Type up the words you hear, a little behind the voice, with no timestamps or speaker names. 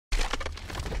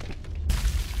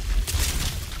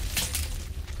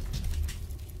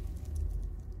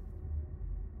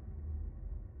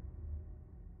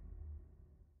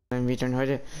Video und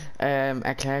heute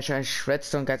erkläre ich euch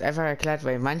Redstone ganz einfach erklärt,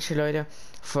 weil manche Leute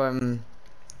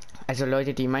also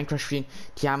Leute, die Minecraft spielen,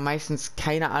 die haben meistens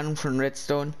keine Ahnung von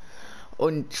Redstone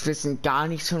und wissen gar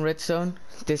nichts von Redstone.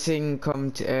 Deswegen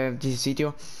kommt dieses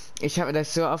Video. Ich habe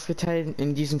das so aufgeteilt,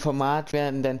 in diesem Format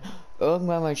werden dann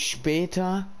irgendwann mal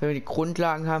später, wenn wir die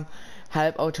Grundlagen haben,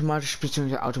 halbautomatisch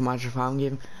bzw. automatische Farmen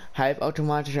geben.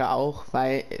 Halbautomatische auch,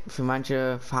 weil für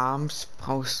manche Farms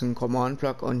brauchst du einen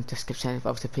Command-Block und das gibt es halt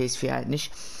auf der PS4 halt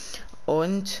nicht.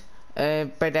 Und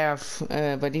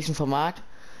bei diesem Format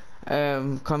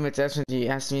kommen jetzt erstmal die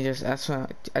ersten Videos. Also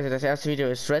das erste Video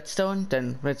ist Redstone,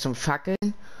 dann Redstone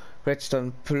Fackeln,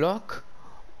 Redstone Block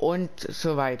und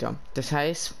so weiter. Das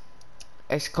heißt,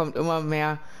 es kommt immer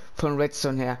mehr von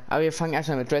Redstone her. Aber wir fangen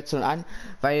erstmal mit Redstone an,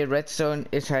 weil Redstone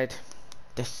ist halt,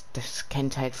 das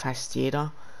kennt halt fast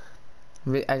jeder.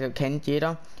 Also kennt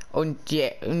jeder. Und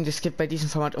es gibt bei diesem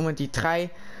Format immer die 3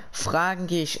 Fragen,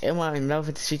 die ich immer im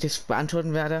Laufe des Videos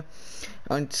beantworten werde.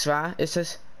 Und zwar ist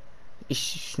es,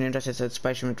 ich nehme das jetzt als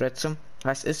Beispiel mit Redstone.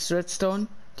 Was ist Redstone?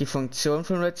 Die Funktion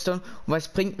von Redstone. Und was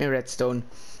bringt mir Redstone?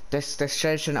 Das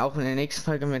stelle ich dann auch in der nächsten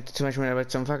Folge mit, zum Beispiel mit der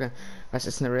Redstone-Fackel. Was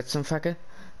ist eine Redstone-Fackel?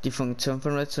 Die Funktion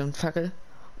von Redstone-Fackel.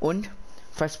 Und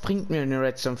was bringt mir eine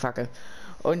Redstone-Fackel?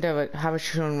 Und da habe ich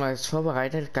schon was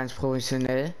vorbereitet, ganz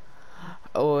professionell.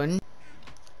 Und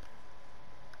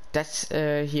das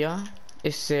hier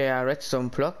ist der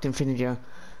Redstone-Block. Den findet ihr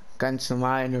ganz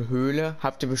normal in der Höhle.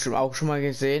 Habt ihr bestimmt auch schon mal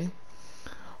gesehen.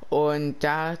 Und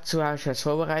dazu habe ich was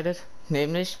vorbereitet.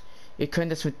 Nämlich, ihr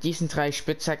könnt es mit diesen 3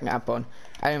 Spitzhacken abbauen.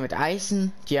 Einmal mit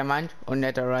Eisen, Diamant und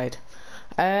Netherite.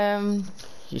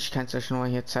 Ich kann es euch nochmal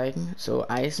hier zeigen. So,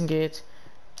 Eisen geht,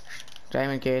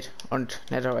 Diamond geht und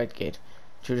Netherite geht.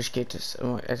 Natürlich geht es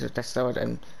immer, also das dauert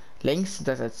am längsten,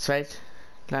 das als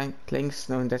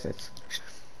zweitlängsten und das als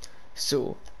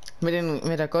so. Mit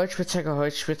der Goldspitzhacke,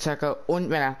 Holzspitzhacke und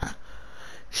mit der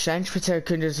Steinspitzhacke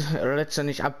könnt ihr Redstone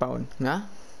nicht abbauen, ne?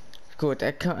 Gut,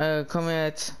 kommen wir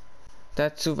jetzt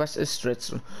dazu, was ist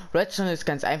Redstone? Redstone ist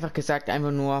ganz einfach gesagt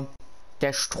einfach nur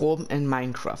der Strom in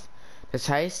Minecraft. Das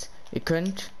heißt, ihr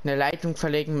könnt eine Leitung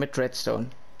verlegen mit Redstone.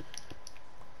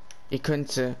 Ihr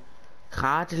könnt sie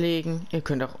gerade legen, ihr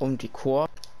könnt auch um die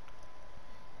Kurve.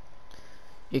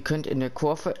 Ihr könnt in der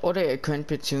Kurve oder ihr könnt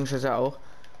beziehungsweise auch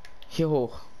hier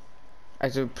hoch.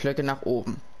 Also Blöcke nach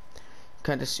oben. Ihr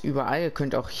könnt es überall, ihr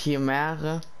könnt auch hier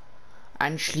mehrere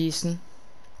anschließen.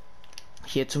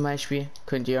 Hier zum Beispiel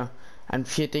könnt ihr an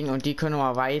 4 Dingen und die können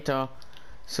wir weiter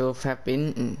so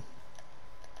verbinden.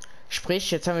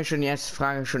 Sprich, jetzt haben wir schon die erste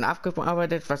Frage schon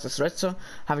abgearbeitet. Was ist Redstone?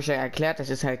 Habe ich ja erklärt,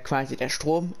 das ist halt quasi der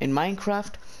Strom in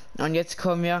Minecraft. Und jetzt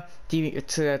kommen wir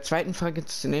zu der zweiten Frage,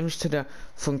 nämlich zu der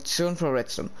Funktion von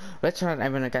Redstone. Redstone hat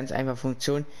einfach eine ganz einfache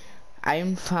Funktion.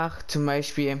 Einfach zum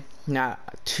Beispiel eine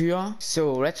Tür.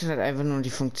 So, Redstone hat einfach nur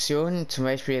die Funktion, zum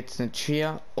Beispiel jetzt eine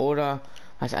Tür oder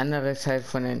was anderes halt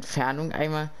von der Entfernung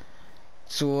einmal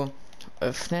zu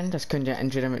öffnen. Das könnt ihr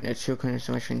entweder mit einer Tür, könnt ihr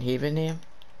zum Beispiel einen Hebel nehmen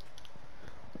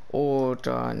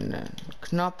oder einen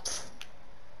Knopf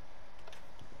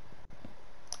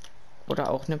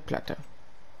oder auch eine Platte,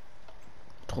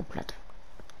 Druckplatte.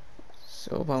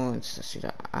 So, bauen wir uns das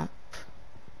wieder ab.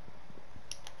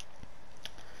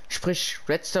 Sprich,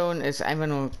 Redstone ist einfach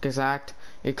nur gesagt,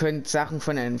 ihr könnt Sachen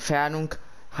von der Entfernung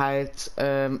halt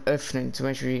öffnen. Zum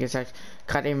Beispiel, wie gesagt,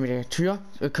 gerade eben mit der Tür.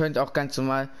 Ihr könnt auch ganz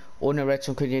normal, ohne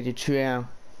Redstone könnt ihr die Tür,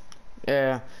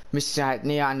 müsst ihr halt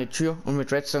näher an die Tür. Und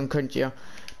mit Redstone könnt ihr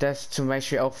das zum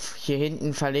Beispiel auch hier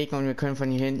hinten verlegen und wir können von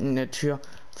hier hinten eine Tür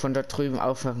von dort drüben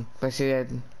aufmachen. Was ihr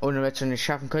ohne Redstone nicht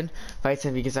schaffen könnt, weil es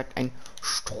ja wie gesagt ein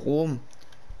Stromkreis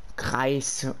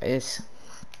ist.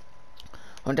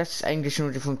 Und das ist eigentlich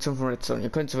nur die Funktion von Redstone.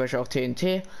 Ihr könnt zum Beispiel auch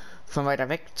TNT von weiter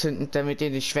weg zünden, damit ihr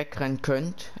nicht wegrennen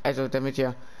könnt. Also damit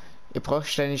ihr braucht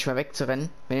ständig mal wegzurennen.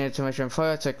 Wenn ihr zum Beispiel ein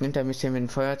Feuerzeug nimmt, dann müsst ihr mit dem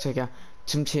Feuerzeug ja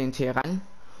zum TNT ran.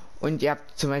 Und ihr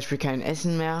habt zum Beispiel kein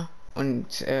Essen mehr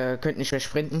und könnt nicht mehr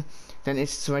sprinten. Dann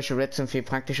ist zum Beispiel Redstone viel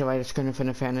praktischer, weil das könnt ihr von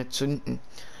der Ferne zünden.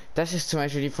 Das ist zum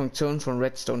Beispiel die Funktion von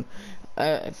Redstone.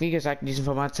 Wie gesagt, in diesem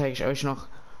Format zeige ich euch noch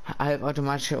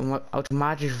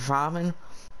automatische Farmen.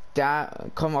 Da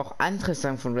kommen auch andere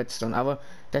Sachen von Redstone, aber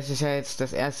das ist ja jetzt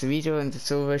das erste Video und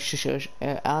so möchte ich euch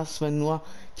erstmal nur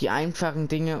die einfachen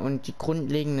Dinge und die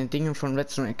grundlegenden Dinge von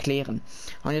Redstone erklären.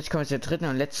 Und jetzt kommen wir zur dritten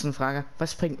und letzten Frage: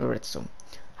 Was bringt mir Redstone?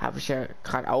 Habe ich ja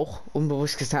gerade auch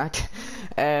unbewusst gesagt.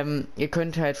 Ihr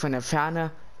könnt halt von der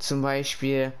Ferne zum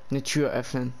Beispiel eine Tür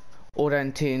öffnen oder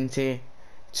ein TNT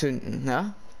zünden,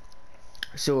 ne?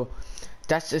 So,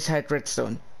 das ist halt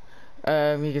Redstone.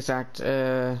 Wie gesagt,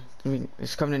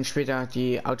 es kommen dann später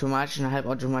die automatischen,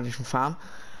 halbautomatischen Farmen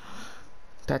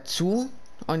dazu.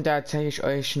 Und da zeige ich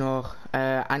euch noch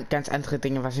ganz andere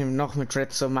Dinge, was ihr noch mit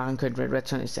Redstone machen könnt, weil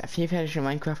Redstone ist sehr vielfältig in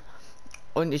Minecraft.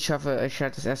 Und ich hoffe, euch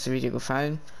hat das erste Video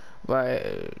gefallen,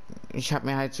 weil ich habe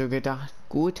mir halt so gedacht,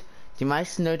 gut, die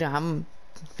meisten Leute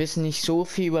wissen nicht so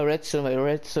viel über Redstone, weil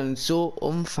Redstone so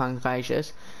umfangreich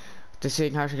ist.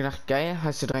 Deswegen habe ich gedacht, geil,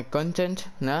 hast du direkt Content,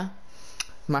 ne?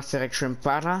 Machst direkt schön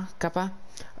Para, Kappa.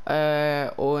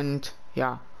 Und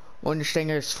ja, und ich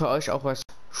denke, es ist für euch auch was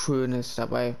Schönes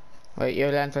dabei, weil ihr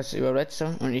lernt was über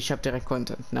Redstone und ich habe direkt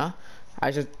Content, ne?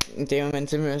 Also in dem Moment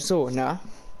sind wir so, ne?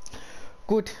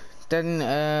 Gut, dann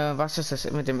was ist das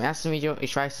mit dem ersten Video?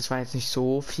 Ich weiß, das war jetzt nicht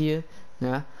so viel,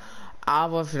 ne?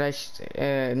 Aber vielleicht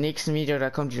nächsten Video, da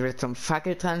kommt die Redstone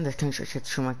Fackel dran, das kann ich euch jetzt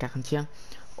schon mal garantieren.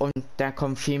 Und da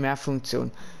kommen viel mehr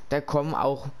Funktionen. Da kommen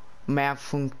auch mehr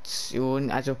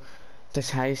Funktionen, also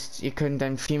das heißt, ihr könnt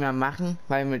dann viel mehr machen,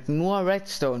 weil mit nur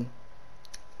Redstone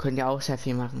könnt ihr auch sehr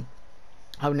viel machen.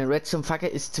 Aber eine Redstone Fackel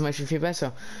ist zum Beispiel viel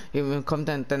besser.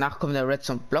 Danach kommt der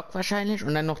Redstone Block wahrscheinlich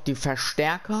und dann noch die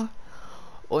Verstärker.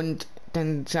 Und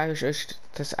dann sage ich euch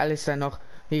das alles dann noch.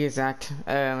 Wie gesagt,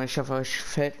 ich hoffe,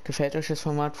 gefällt euch das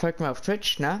Format. Folgt mir auf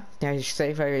Twitch, ne? Der ist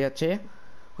SaferJT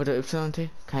oder YT,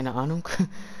 keine Ahnung.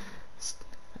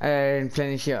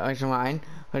 Blende ich hier euch nochmal ein.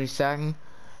 Würde ich sagen,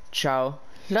 ciao,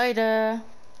 Leute.